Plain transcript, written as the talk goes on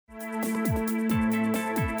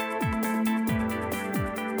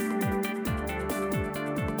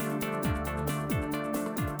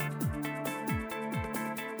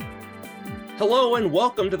Hello and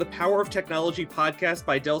welcome to the Power of Technology podcast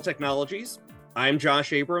by Dell Technologies. I'm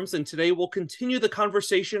Josh Abrams, and today we'll continue the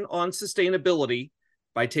conversation on sustainability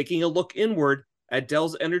by taking a look inward at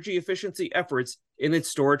Dell's energy efficiency efforts in its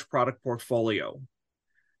storage product portfolio.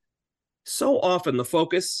 So often the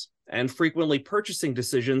focus and frequently purchasing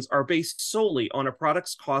decisions are based solely on a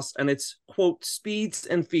product's cost and its, quote, speeds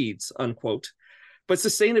and feeds, unquote. But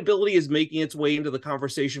sustainability is making its way into the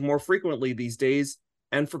conversation more frequently these days,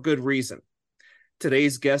 and for good reason.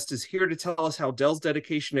 Today's guest is here to tell us how Dell's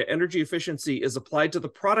dedication to energy efficiency is applied to the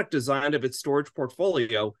product design of its storage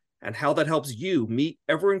portfolio and how that helps you meet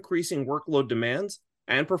ever-increasing workload demands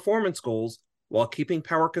and performance goals while keeping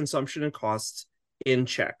power consumption and costs in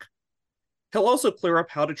check. He'll also clear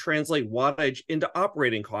up how to translate wattage into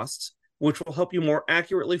operating costs, which will help you more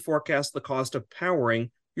accurately forecast the cost of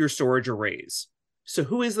powering your storage arrays. So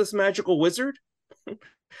who is this magical wizard?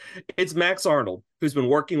 It's Max Arnold, who's been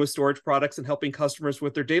working with storage products and helping customers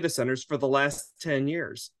with their data centers for the last 10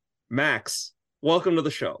 years. Max, welcome to the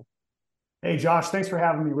show. Hey, Josh, thanks for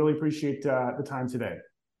having me. Really appreciate the time today.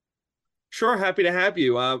 Sure, happy to have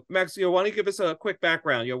you. Max, why don't you give us a quick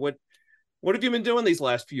background? What have you been doing these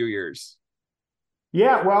last few years?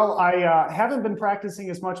 Yeah, well, I haven't been practicing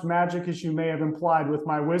as much magic as you may have implied with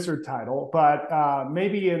my wizard title, but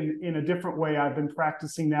maybe in a different way, I've been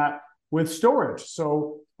practicing that with storage.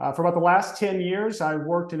 So for about the last 10 years, I've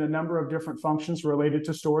worked in a number of different functions related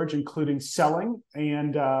to storage, including selling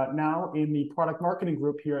and now in the product marketing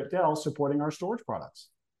group here at Dell, supporting our storage products.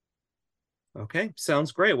 Okay,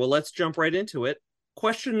 sounds great. Well, let's jump right into it.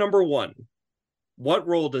 Question number one. What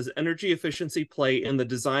role does energy efficiency play in the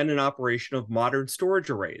design and operation of modern storage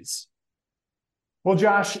arrays? Well,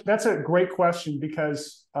 Josh, that's a great question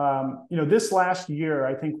because, this last year,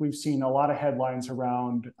 I think we've seen a lot of headlines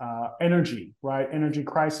around energy, right? Energy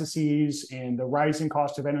crises and the rising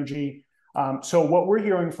cost of energy. So what we're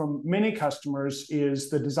hearing from many customers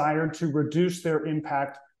is the desire to reduce their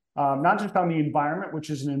impact, not just on the environment,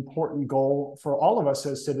 which is an important goal for all of us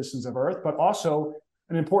as citizens of Earth, but also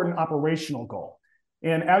an important operational goal.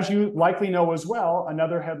 And as you likely know as well,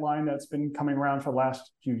 another headline that's been coming around for the last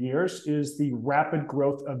few years is the rapid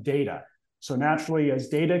growth of data. So naturally, as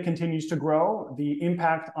data continues to grow, the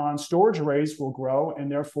impact on storage arrays will grow,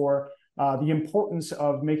 and therefore the importance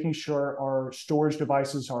of making sure our storage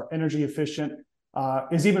devices are energy efficient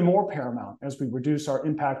is even more paramount as we reduce our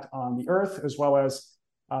impact on the Earth, as well as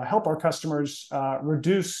help our customers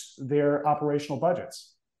reduce their operational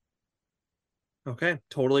budgets. Okay,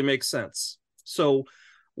 totally makes sense. So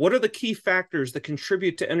what are the key factors that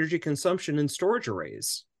contribute to energy consumption in storage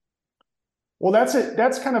arrays? Well,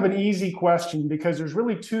 that's kind of an easy question because there's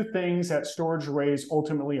really two things that storage arrays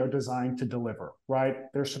ultimately are designed to deliver, right?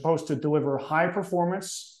 They're supposed to deliver high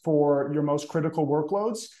performance for your most critical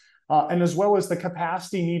workloads, and as well as the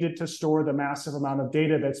capacity needed to store the massive amount of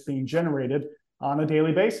data that's being generated on a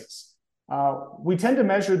daily basis. We tend to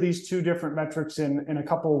measure these two different metrics in a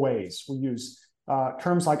couple of ways. We use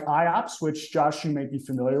terms like IOPS, which Josh, you may be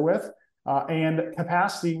familiar with, and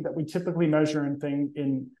capacity that we typically measure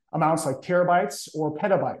in amounts like terabytes or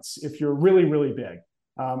petabytes if you're really, really big.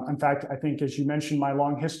 In fact, I think as you mentioned my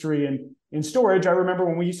long history in storage, I remember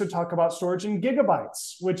when we used to talk about storage in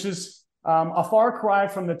gigabytes, which is a far cry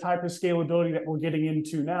from the type of scalability that we're getting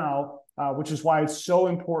into now, which is why it's so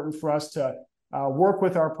important for us to work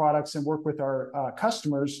with our products and work with our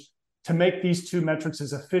customers to make these two metrics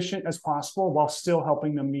as efficient as possible while still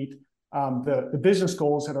helping them meet the business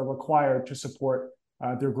goals that are required to support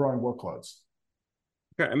their growing workloads.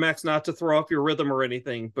 Okay, Max, not to throw off your rhythm or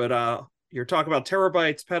anything, but you're talking about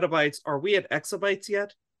terabytes, petabytes. Are we at exabytes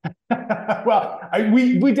yet? Well,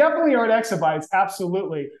 we definitely are at exabytes.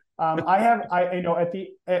 Absolutely. At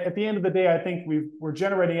the end of the day, I think we're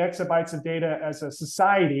generating exabytes of data as a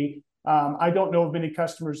society. I don't know of many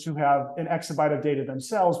customers who have an exabyte of data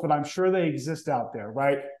themselves, but I'm sure they exist out there,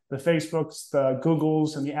 right? The Facebooks, the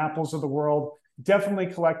Googles, and the Apples of the world definitely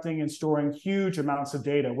collecting and storing huge amounts of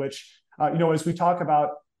data, which, as we talk about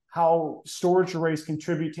how storage arrays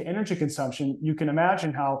contribute to energy consumption, you can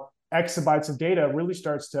imagine how exabytes of data really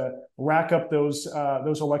starts to rack up those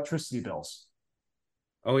electricity bills.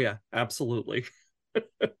 Oh, yeah, absolutely.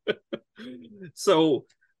 So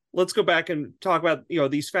let's go back and talk about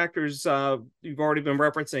these factors you've already been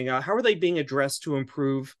referencing. How are they being addressed to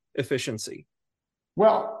improve efficiency?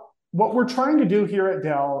 Well, what we're trying to do here at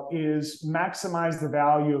Dell is maximize the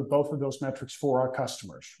value of both of those metrics for our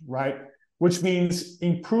customers, right? Which means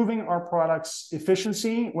improving our product's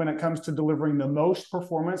efficiency when it comes to delivering the most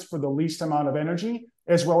performance for the least amount of energy,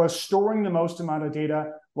 as well as storing the most amount of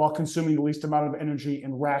data while consuming the least amount of energy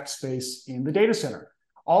and rack space in the data center.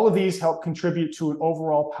 All of these help contribute to an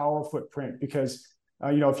overall power footprint because,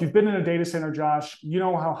 if you've been in a data center, Josh, you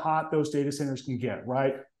know how hot those data centers can get,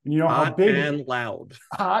 right? And you know how Hot big and loud.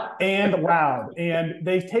 hot and loud, and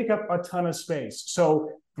they take up a ton of space. So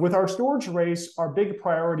with our storage arrays, our big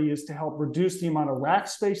priority is to help reduce the amount of rack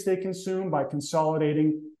space they consume by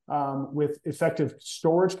consolidating with effective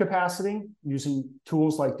storage capacity, using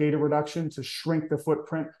tools like data reduction to shrink the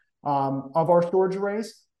footprint of our storage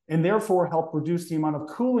arrays, and therefore help reduce the amount of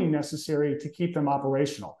cooling necessary to keep them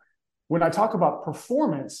operational. When I talk about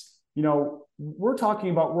performance, we're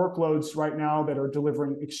talking about workloads right now that are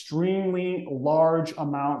delivering extremely large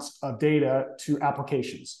amounts of data to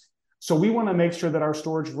applications. So we want to make sure that our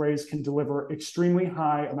storage arrays can deliver extremely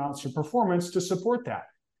high amounts of performance to support that.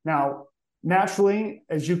 Now, naturally,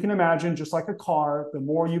 as you can imagine, just like a car, the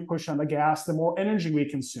more you push on the gas, the more energy we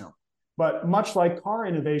consume. But much like car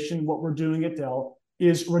innovation, what we're doing at Dell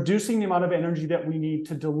is reducing the amount of energy that we need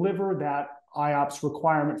to deliver that IOPS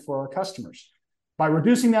requirement for our customers. By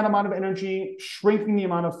reducing that amount of energy, shrinking the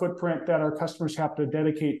amount of footprint that our customers have to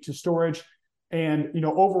dedicate to storage, and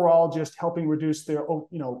overall just helping reduce their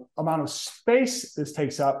amount of space this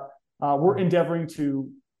takes up, we're endeavoring to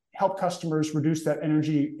help customers reduce that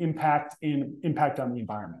energy impact and impact on the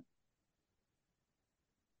environment.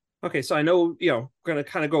 Okay, so I know, going to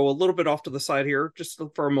kind of go a little bit off to the side here just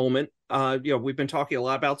for a moment. We've been talking a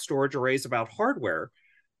lot about storage arrays, about hardware,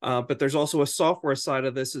 but there's also a software side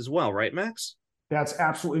of this as well, right, Max? That's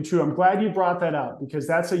absolutely true. I'm glad you brought that up because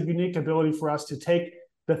that's a unique ability for us to take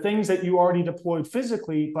the things that you already deployed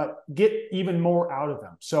physically, but get even more out of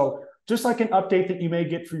them. So just like an update that you may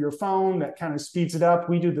get for your phone that kind of speeds it up,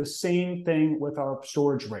 we do the same thing with our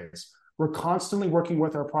storage arrays. We're constantly working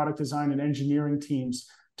with our product design and engineering teams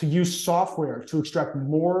to use software to extract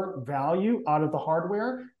more value out of the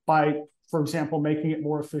hardware by, for example, making it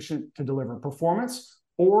more efficient to deliver performance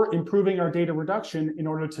or improving our data reduction in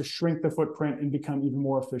order to shrink the footprint and become even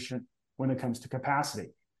more efficient when it comes to capacity.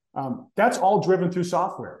 That's all driven through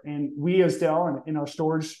software. And we as Dell and in our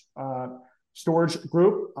storage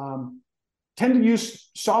group tend to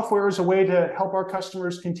use software as a way to help our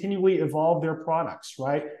customers continually evolve their products,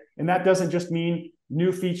 right? And that doesn't just mean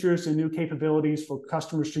new features and new capabilities for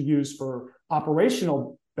customers to use for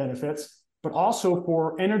operational benefits, but also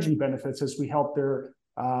for energy benefits as we help their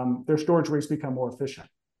storage rates become more efficient.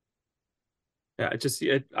 Yeah, I just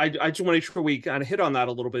want to make sure we kind of hit on that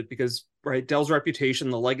a little bit because, right, Dell's reputation,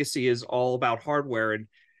 the legacy is all about hardware, and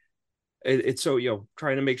it's so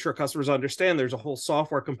trying to make sure customers understand there's a whole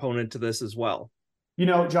software component to this as well.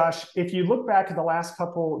 Josh, if you look back at the last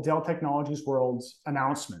couple Dell Technologies World's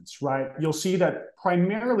announcements, right, you'll see that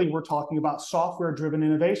primarily we're talking about software-driven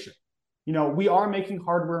innovation. We are making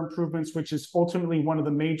hardware improvements, which is ultimately one of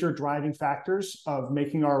the major driving factors of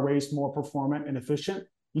making our arrays more performant and efficient.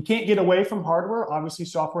 You can't get away from hardware. Obviously,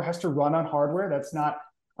 software has to run on hardware. That's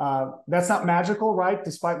not magical, right?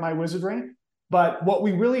 Despite my wizardry. But what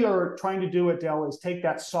we really are trying to do at Dell is take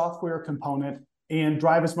that software component and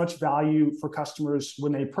drive as much value for customers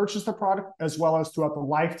when they purchase the product, as well as throughout the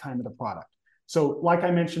lifetime of the product. So like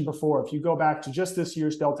I mentioned before, if you go back to just this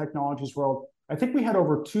year's Dell Technologies World, I think we had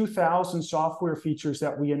over 2,000 software features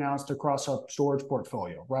that we announced across our storage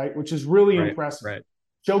portfolio, right? Which is really impressive. Right.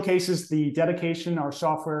 Showcases the dedication our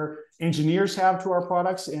software engineers have to our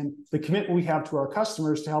products and the commitment we have to our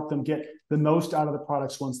customers to help them get the most out of the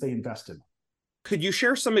products once they invested. Could you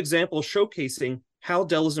share some examples showcasing how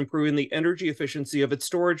Dell is improving the energy efficiency of its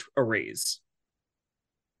storage arrays?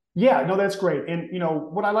 Yeah, no, that's great. And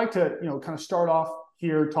what I like to kind of start off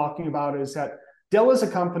here talking about is that Dell as a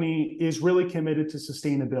company is really committed to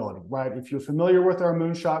sustainability, right? If you're familiar with our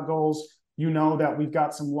moonshot goals, you know that we've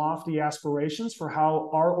got some lofty aspirations for how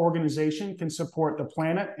our organization can support the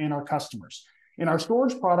planet and our customers. And our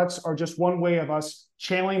storage products are just one way of us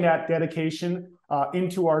channeling that dedication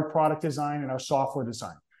into our product design and our software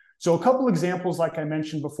design. So a couple examples, like I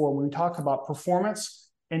mentioned before, when we talk about performance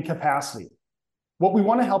and capacity. What we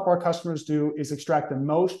want to help our customers do is extract the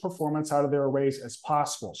most performance out of their arrays as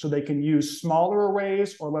possible so they can use smaller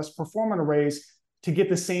arrays or less performant arrays to get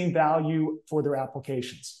the same value for their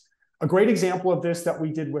applications. A great example of this that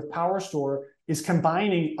we did with PowerStore is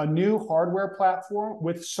combining a new hardware platform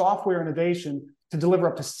with software innovation to deliver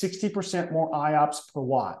up to 60% more IOPS per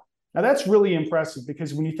watt. Now that's really impressive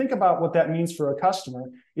because when you think about what that means for a customer,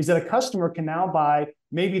 is that a customer can now buy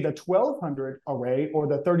maybe the 1200 array or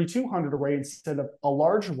the 3200 array instead of a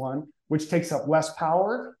larger one, which takes up less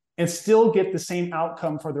power and still get the same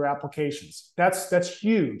outcome for their applications. That's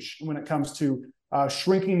huge when it comes to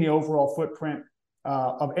shrinking the overall footprint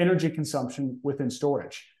of energy consumption within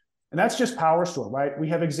storage. And that's just PowerStore, right? We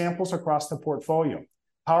have examples across the portfolio.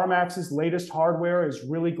 PowerMax's latest hardware is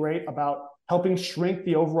really great about helping shrink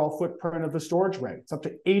the overall footprint of the storage array. It's up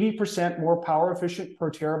to 80% more power efficient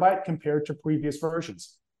per terabyte compared to previous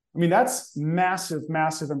versions. I mean, that's massive,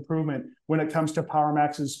 massive improvement when it comes to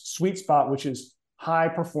PowerMax's sweet spot, which is high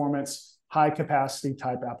performance, high capacity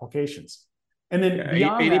type applications. And then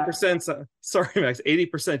beyond 80%, sorry, Max,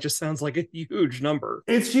 80% just sounds like a huge number.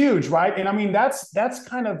 It's huge, right? And I mean, that's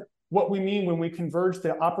kind of what we mean when we converge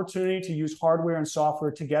the opportunity to use hardware and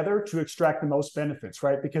software together to extract the most benefits,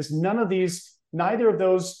 right? Because neither of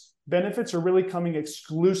those benefits are really coming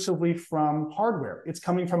exclusively from hardware. It's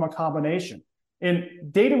coming from a combination. And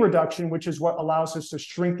data reduction, which is what allows us to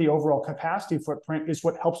shrink the overall capacity footprint, is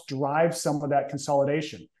what helps drive some of that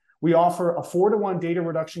consolidation. We offer a 4-to-1 data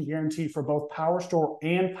reduction guarantee for both PowerStore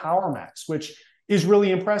and PowerMax, which is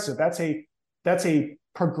really impressive. That's a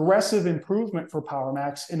progressive improvement for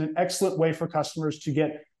PowerMax and an excellent way for customers to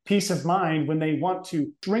get peace of mind when they want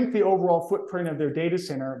to shrink the overall footprint of their data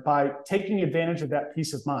center by taking advantage of that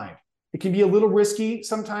peace of mind. It can be a little risky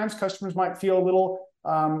sometimes. Customers might feel a little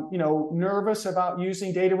nervous about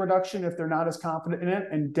using data reduction if they're not as confident in it.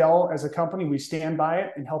 And Dell, as a company, we stand by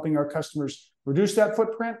it in helping our customers reduce that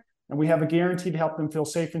footprint. And we have a guarantee to help them feel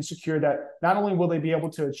safe and secure that not only will they be able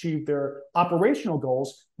to achieve their operational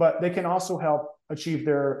goals, but they can also help achieve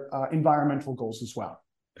their environmental goals as well.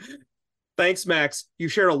 Thanks, Max. You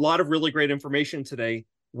shared a lot of really great information today.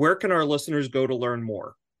 Where can our listeners go to learn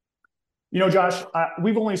more? You know, Josh,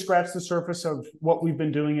 we've only scratched the surface of what we've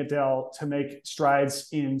been doing at Dell to make strides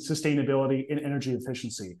in sustainability and energy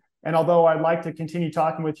efficiency. And although I'd like to continue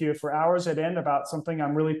talking with you for hours at end about something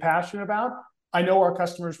I'm really passionate about, I know our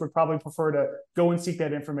customers would probably prefer to go and seek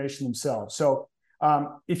that information themselves. So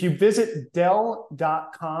if you visit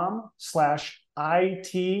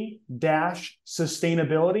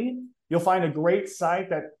dell.com/IT-sustainability, you'll find a great site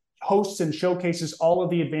that hosts and showcases all of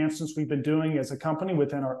the advancements we've been doing as a company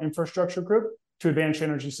within our infrastructure group to advance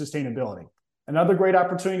energy sustainability. Another great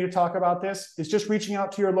opportunity to talk about this is just reaching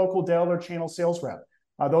out to your local Dell or channel sales rep.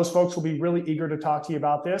 Those folks will be really eager to talk to you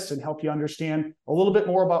about this and help you understand a little bit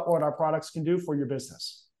more about what our products can do for your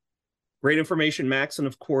business. Great information, Max. And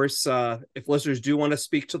of course, if listeners do want to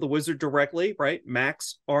speak to the wizard directly, right,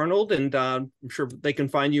 Max Arnold, and I'm sure they can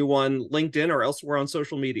find you on LinkedIn or elsewhere on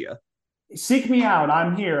social media. Seek me out.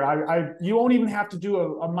 I'm here. You won't even have to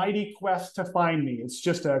do a mighty quest to find me. It's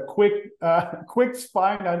just a quick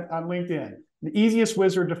find on LinkedIn. The easiest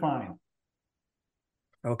wizard to find.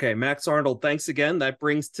 Okay, Max Arnold, thanks again. That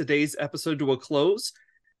brings today's episode to a close.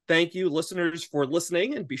 Thank you, listeners, for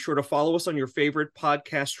listening, and be sure to follow us on your favorite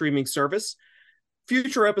podcast streaming service.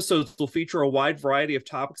 Future episodes will feature a wide variety of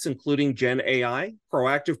topics, including Gen AI,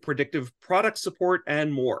 proactive predictive product support,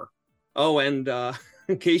 and more. Oh, and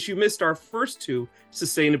in case you missed our first 2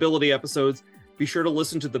 sustainability episodes, be sure to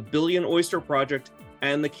listen to the Billion Oyster Project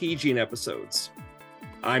and the Keygene episodes.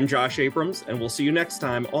 I'm Josh Abrams, and we'll see you next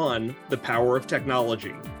time on The Power of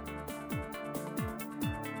Technology.